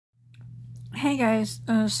Hey guys,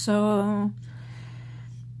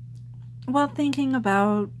 while thinking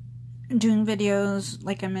about doing videos,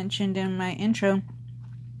 like I mentioned in my intro,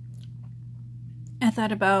 I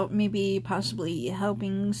thought about maybe possibly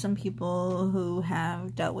helping some people who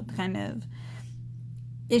have dealt with the kind of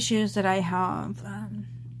issues that I have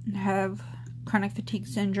chronic fatigue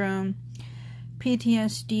syndrome,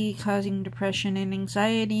 PTSD causing depression and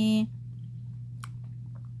anxiety,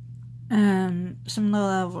 some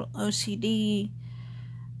low-level OCD,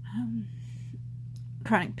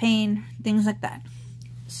 chronic pain, things like that.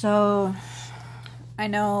 So I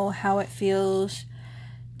know how it feels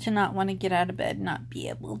to not want to get out of bed, not be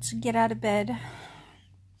able to get out of bed,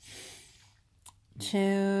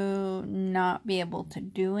 to not be able to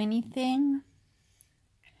do anything.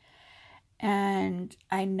 And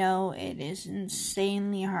I know it is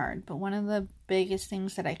insanely hard, but one of the biggest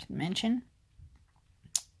things that I can mention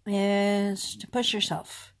is to push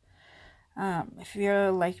yourself. If you're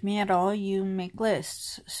like me at all, you make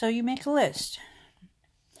lists. So you make a list.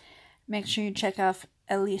 Make sure you check off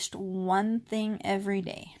at least one thing every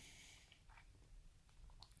day.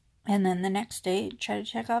 And then the next day, try to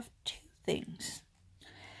check off 2 things.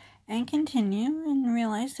 And continue and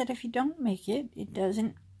realize that if you don't make it, it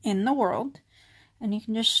doesn't end the world. And you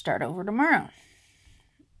can just start over tomorrow.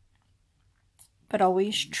 But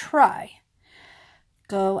always try.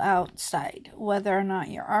 Go outside. Whether or not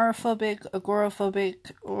you're aerophobic,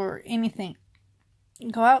 agoraphobic, or anything.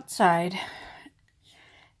 Go outside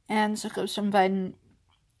and soak up some vitamin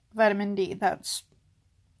D.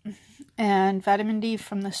 And vitamin D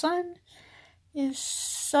from the sun is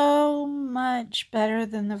so much better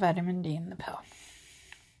than the vitamin D in the pill.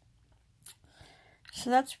 So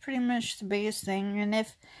that's pretty much the biggest thing. And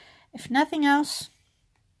if nothing else,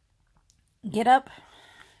 get up,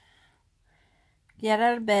 get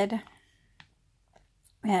out of bed,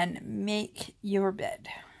 and make your bed.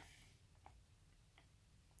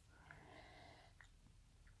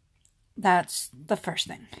 That's the first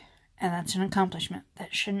thing. And that's an accomplishment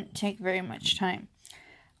that shouldn't take very much time.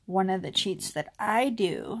 One of the cheats that I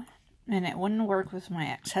do, and it wouldn't work with my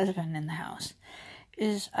ex-husband in the house,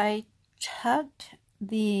 is I tucked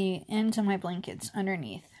the ends of my blankets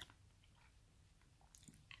underneath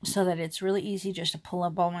so that it's really easy just to pull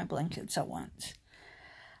up all my blankets at once.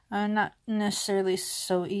 Not necessarily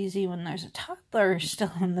so easy when there's a toddler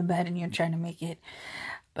still in the bed and you're trying to make it,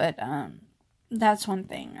 but that's one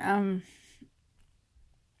thing. And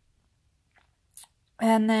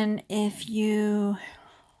then two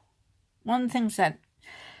things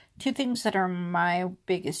that are my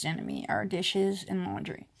biggest enemy are dishes and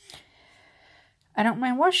laundry. I don't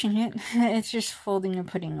mind washing it, it's just folding and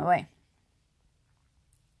putting away.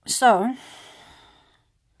 So,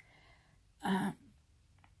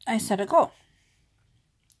 I set a goal.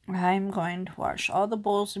 I'm going to wash all the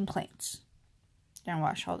bowls and plates. I'm going to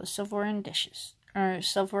wash all the silverware and dishes. Or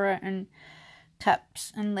silverware and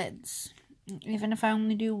cups and lids. Even if I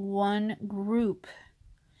only do one group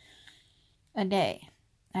a day,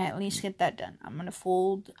 I at least get that done. I'm going to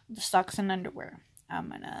fold the socks and underwear. I'm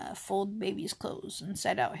going to fold baby's clothes and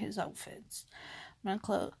set out his outfits. I'm going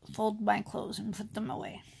to fold my clothes and put them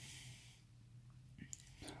away.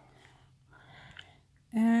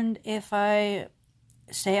 And if I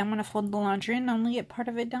say I'm going to fold the laundry and only get part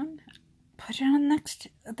of it done, put it on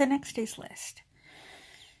the next day's list.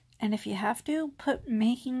 And if you have to, put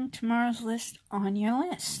making tomorrow's list on your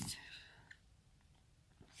list.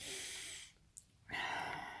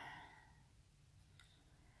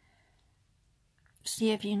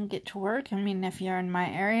 See if you can get to work. I mean, if you're in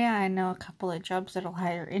my area, I know a couple of jobs that'll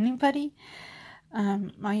hire anybody.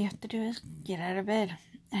 All you have to do is get out of bed.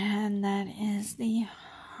 And that is the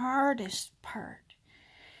hardest part.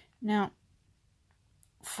 Now,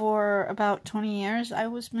 for about 20 years, I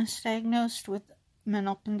was misdiagnosed with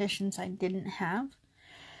mental conditions I didn't have.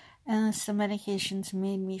 And some medications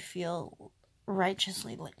made me feel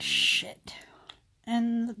righteously like shit.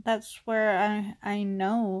 And that's where I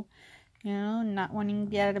know, not wanting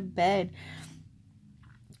to get out of bed.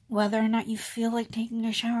 Whether or not you feel like taking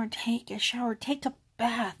a shower, take a shower, take a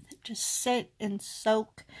bath. Just sit and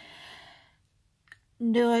soak.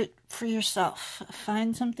 Do it for yourself.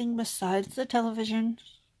 Find something besides the television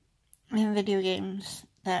and video games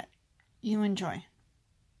that you enjoy.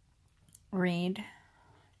 Read.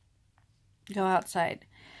 Go outside.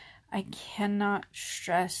 I cannot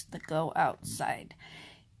stress the go outside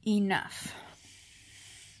enough.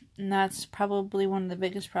 And that's probably one of the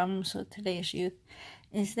biggest problems with today's youth,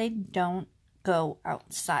 is they don't go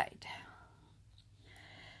outside.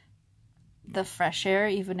 The fresh air,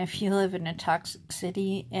 even if you live in a toxic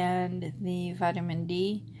city, and the vitamin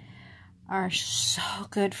D, are so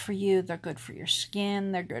good for you. They're good for your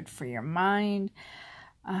skin. They're good for your mind.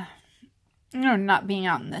 Not being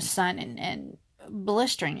out in the sun and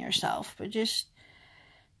blistering yourself, but just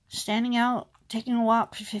standing out, taking a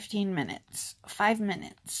walk for 15 minutes, 5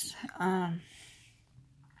 minutes. And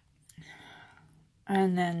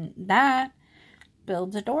then that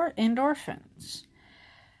builds endorphins.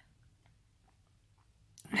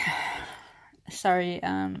 Sorry,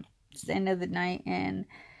 it's the end of the night and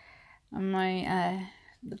my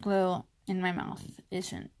the glue in my mouth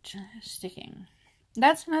isn't sticking.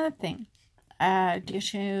 That's another thing. Due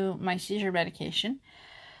to my seizure medication,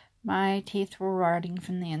 my teeth were rotting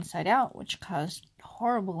from the inside out, which caused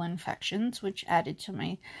horrible infections, which added to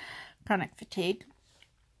my chronic fatigue.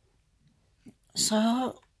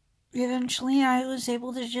 So eventually I was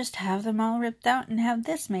able to just have them all ripped out and have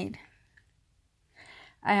this made.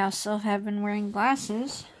 I also have been wearing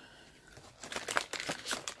glasses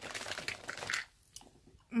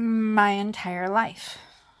my entire life.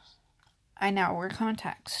 I now wear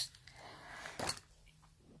contacts.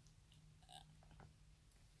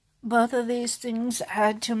 Both of these things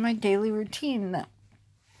add to my daily routine. The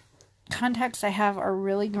contacts I have are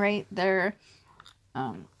really great. They're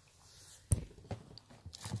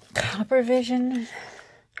Copper Vision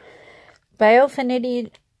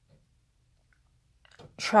Biofinity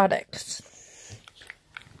Products.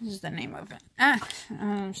 This is the name of it.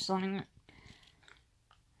 I'm selling it.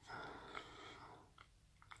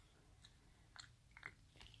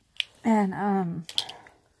 And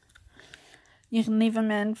you can leave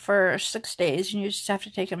them in for 6 days, and you just have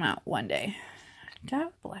to take them out one day. Do I have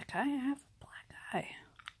a black eye? I have a black eye.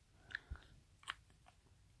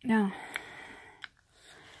 No.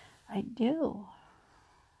 I do.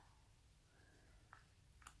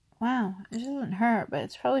 Wow, it doesn't hurt, but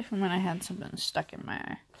it's probably from when I had something stuck in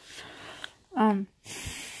my eye.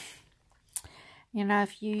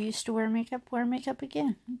 If you used to wear makeup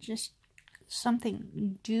again. Just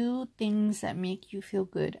something. Do things that make you feel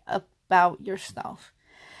good about yourself.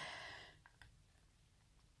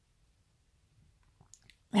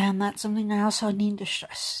 And that's something I also need to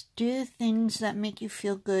stress. Do things that make you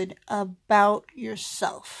feel good about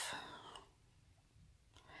yourself.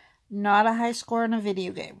 Not a high score in a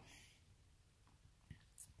video game.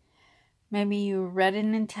 Maybe you read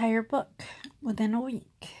an entire book within a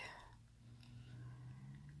week.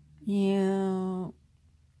 You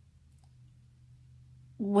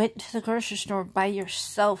went to the grocery store by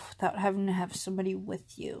yourself without having to have somebody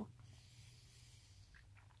with you.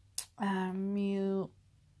 You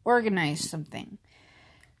organize something.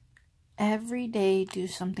 Every day do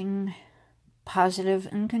something positive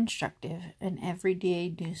and constructive, and every day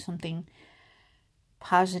do something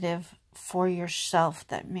positive for yourself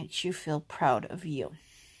that makes you feel proud of you.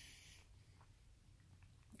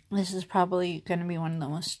 This is probably going to be one of the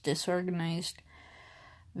most disorganized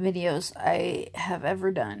videos I have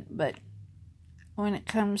ever done, but when it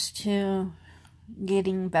comes to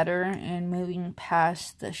getting better and moving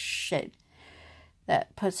past the shit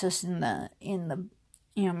that puts us in the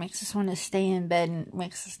makes us want to stay in bed and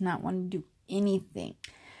makes us not want to do anything,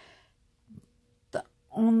 the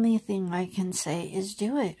only thing I can say is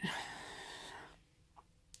do it.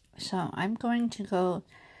 So I'm going to go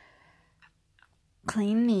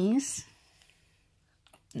clean these.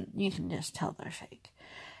 You can just tell they're fake.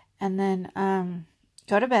 And then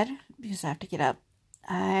go to bed because I have to get up.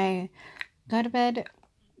 I go to bed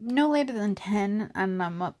no later than 10 and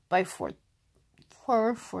I'm up by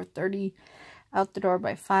 4:30, out the door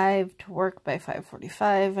by 5, to work by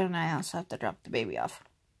 5:45, and I also have to drop the baby off.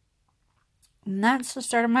 And that's the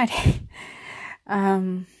start of my day.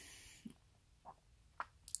 And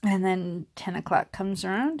then 10 o'clock comes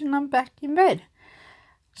around and I'm back in bed.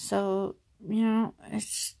 So,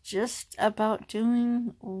 it's just about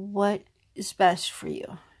doing what is best for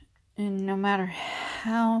you. And no matter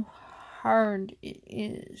how hard it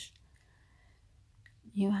is,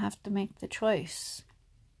 you have to make the choice.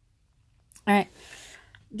 Alright.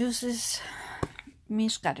 Deuces.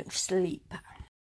 Me's gotta sleep.